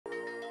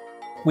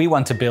We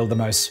want to build the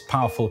most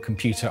powerful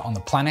computer on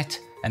the planet,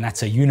 and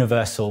that's a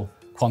universal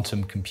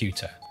quantum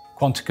computer.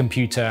 Quantum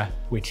computer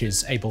which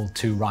is able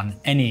to run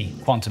any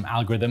quantum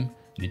algorithm,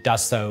 and it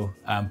does so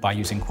by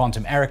using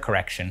quantum error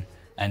correction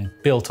and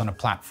built on a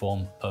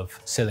platform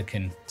of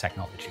silicon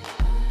technology.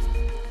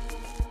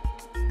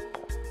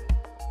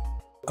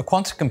 A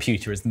quantum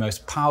computer is the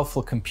most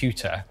powerful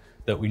computer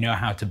that we know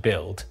how to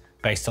build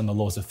based on the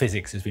laws of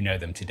physics as we know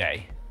them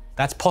today.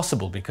 That's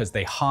possible because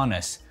they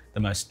harness the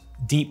most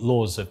deep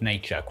laws of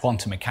nature,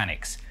 quantum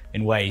mechanics,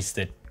 in ways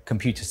that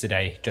computers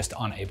today just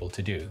aren't able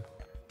to do.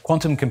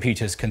 Quantum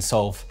computers can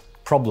solve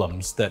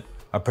problems that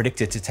are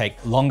predicted to take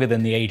longer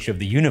than the age of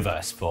the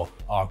universe for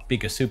our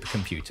bigger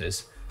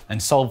supercomputers,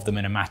 and solve them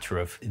in a matter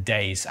of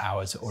days,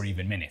 hours, or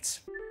even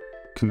minutes.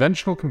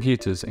 Conventional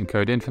computers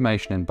encode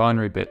information in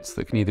binary bits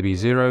that can either be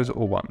zeros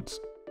or ones.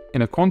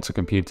 In a quantum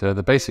computer,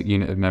 the basic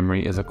unit of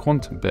memory is a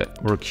quantum bit,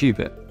 or a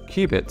qubit.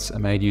 Qubits are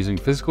made using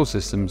physical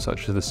systems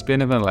such as the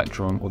spin of an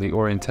electron or the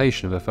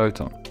orientation of a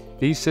photon.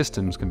 These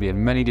systems can be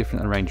in many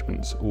different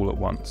arrangements all at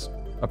once,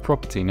 a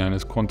property known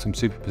as quantum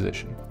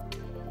superposition.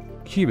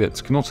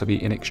 Qubits can also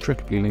be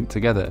inextricably linked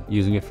together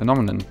using a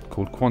phenomenon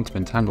called quantum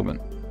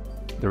entanglement.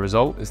 The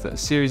result is that a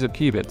series of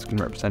qubits can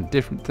represent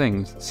different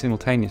things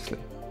simultaneously.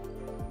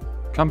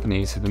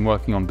 Companies have been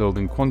working on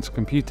building quantum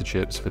computer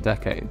chips for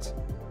decades.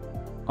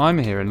 I'm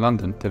here in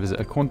London to visit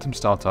a quantum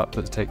startup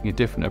that's taking a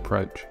different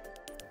approach.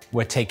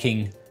 We're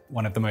taking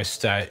one of the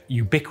most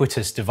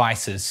ubiquitous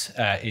devices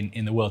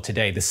in the world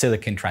today, the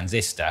silicon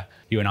transistor.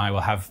 You and I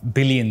will have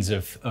billions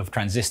of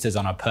transistors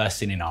on our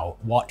person, in our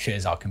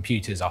watches, our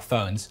computers, our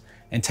phones,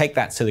 and take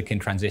that silicon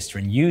transistor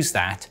and use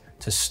that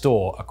to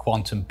store a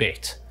quantum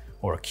bit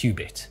or a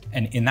qubit.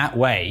 And in that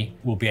way,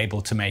 we'll be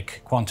able to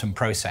make quantum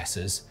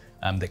processors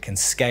that can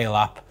scale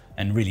up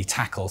and really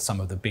tackle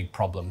some of the big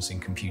problems in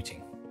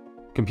computing.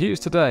 Computers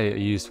today are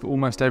used for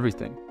almost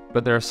everything,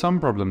 but there are some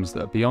problems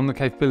that are beyond the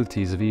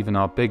capabilities of even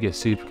our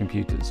biggest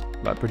supercomputers,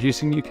 like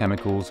producing new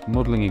chemicals,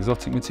 modelling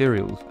exotic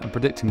materials, and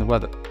predicting the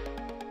weather.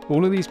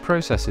 All of these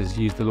processes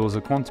use the laws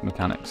of quantum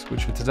mechanics,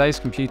 which for today's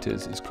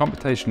computers is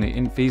computationally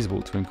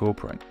infeasible to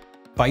incorporate.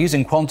 By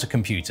using quantum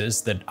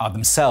computers that are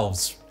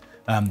themselves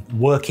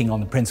working on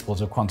the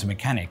principles of quantum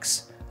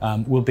mechanics,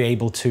 we'll be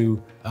able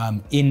to,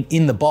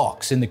 in the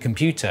box, in the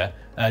computer,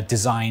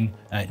 design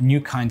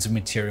new kinds of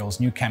materials,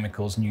 new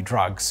chemicals, new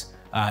drugs,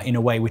 in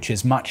a way which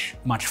is much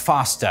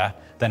faster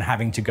than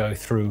having to go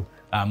through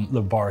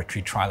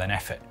laboratory trial and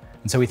effort.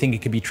 And so we think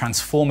it could be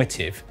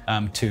transformative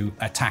to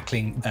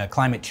tackling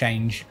climate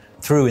change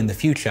through, in the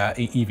future,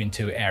 even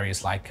to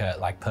areas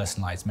like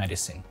personalized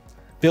medicine.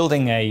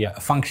 Building a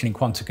functioning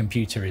quantum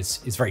computer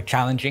is very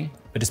challenging,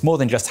 but it's more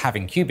than just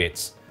having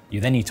qubits.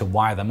 You then need to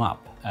wire them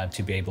up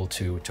to be able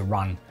to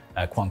run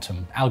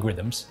quantum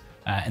algorithms,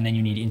 and then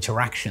you need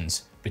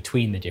interactions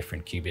between the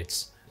different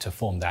qubits to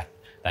form that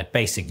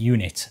basic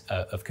unit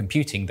of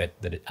computing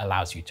that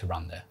allows you to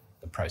run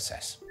the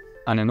process.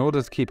 And in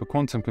order to keep a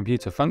quantum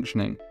computer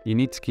functioning, you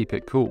need to keep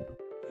it cool.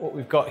 What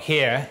we've got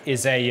here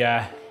is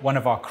one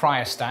of our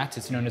cryostats.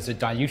 It's known as a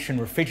dilution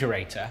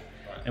refrigerator,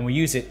 and we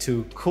use it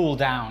to cool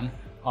down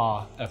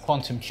our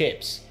quantum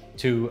chips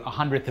to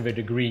 1/100th of a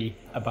degree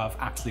above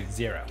absolute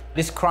zero.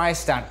 This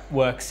cryostat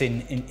works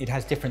it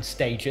has different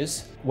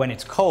stages. When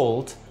it's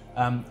cold,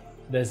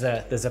 there's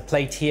a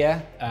plate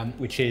here,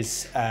 which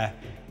is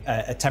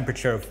a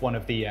temperature of one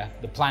of the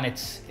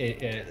planets,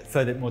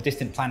 further more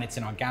distant planets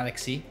in our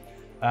galaxy.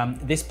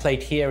 This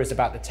plate here is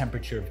about the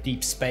temperature of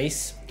deep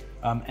space,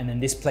 and then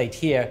this plate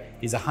here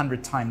is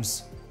 100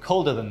 times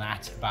colder than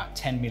that, about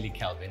 10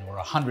 millikelvin, or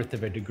 1/100th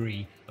of a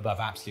degree above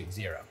absolute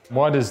zero.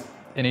 Why does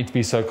it need to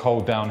be so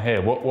cold down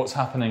here? What's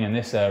happening in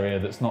this area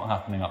that's not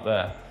happening up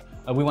there?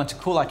 We want to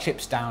cool our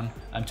chips down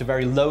to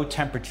very low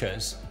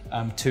temperatures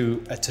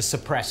to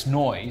suppress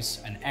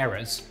noise and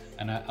errors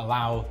and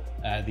allow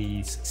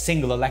these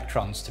single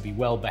electrons to be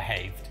well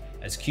behaved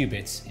as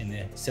qubits in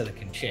the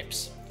silicon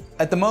chips.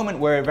 At the moment,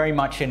 we're very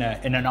much in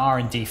an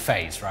R&D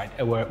phase, right?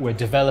 We're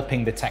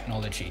developing the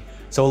technology.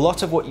 So a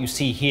lot of what you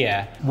see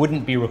here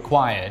wouldn't be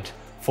required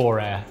for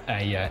a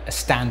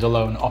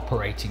standalone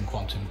operating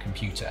quantum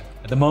computer.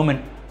 At the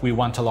moment, we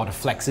want a lot of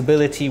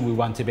flexibility. We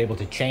want to be able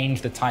to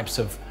change the types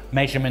of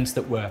measurements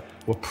that we're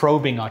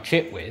probing our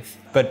chip with.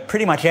 But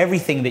pretty much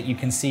everything that you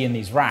can see in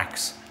these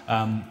racks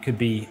could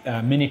be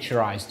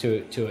miniaturized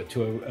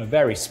to a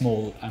very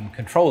small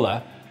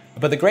controller.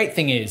 But the great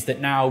thing is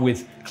that now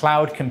with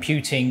cloud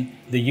computing,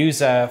 the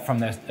user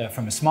from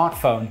a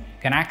smartphone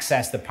can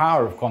access the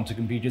power of quantum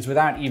computers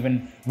without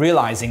even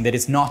realizing that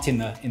it's not in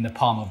the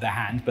palm of their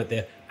hand, but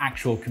the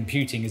actual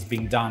computing is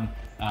being done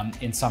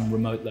in some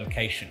remote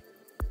location.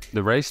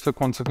 The race for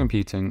quantum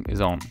computing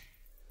is on.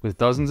 With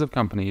dozens of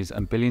companies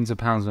and billions of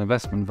pounds of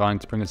investment vying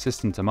to bring a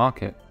system to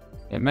market,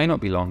 it may not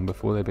be long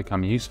before they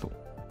become useful.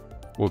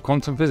 Will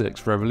quantum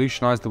physics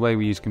revolutionize the way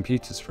we use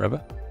computers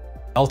forever?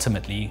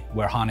 Ultimately,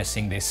 we're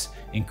harnessing this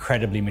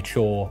incredibly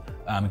mature,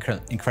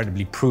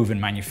 incredibly proven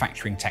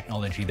manufacturing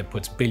technology that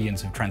puts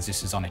billions of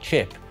transistors on a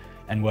chip,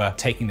 and we're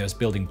taking those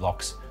building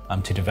blocks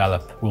to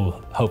develop will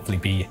hopefully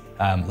be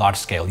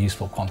large-scale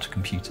useful quantum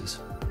computers.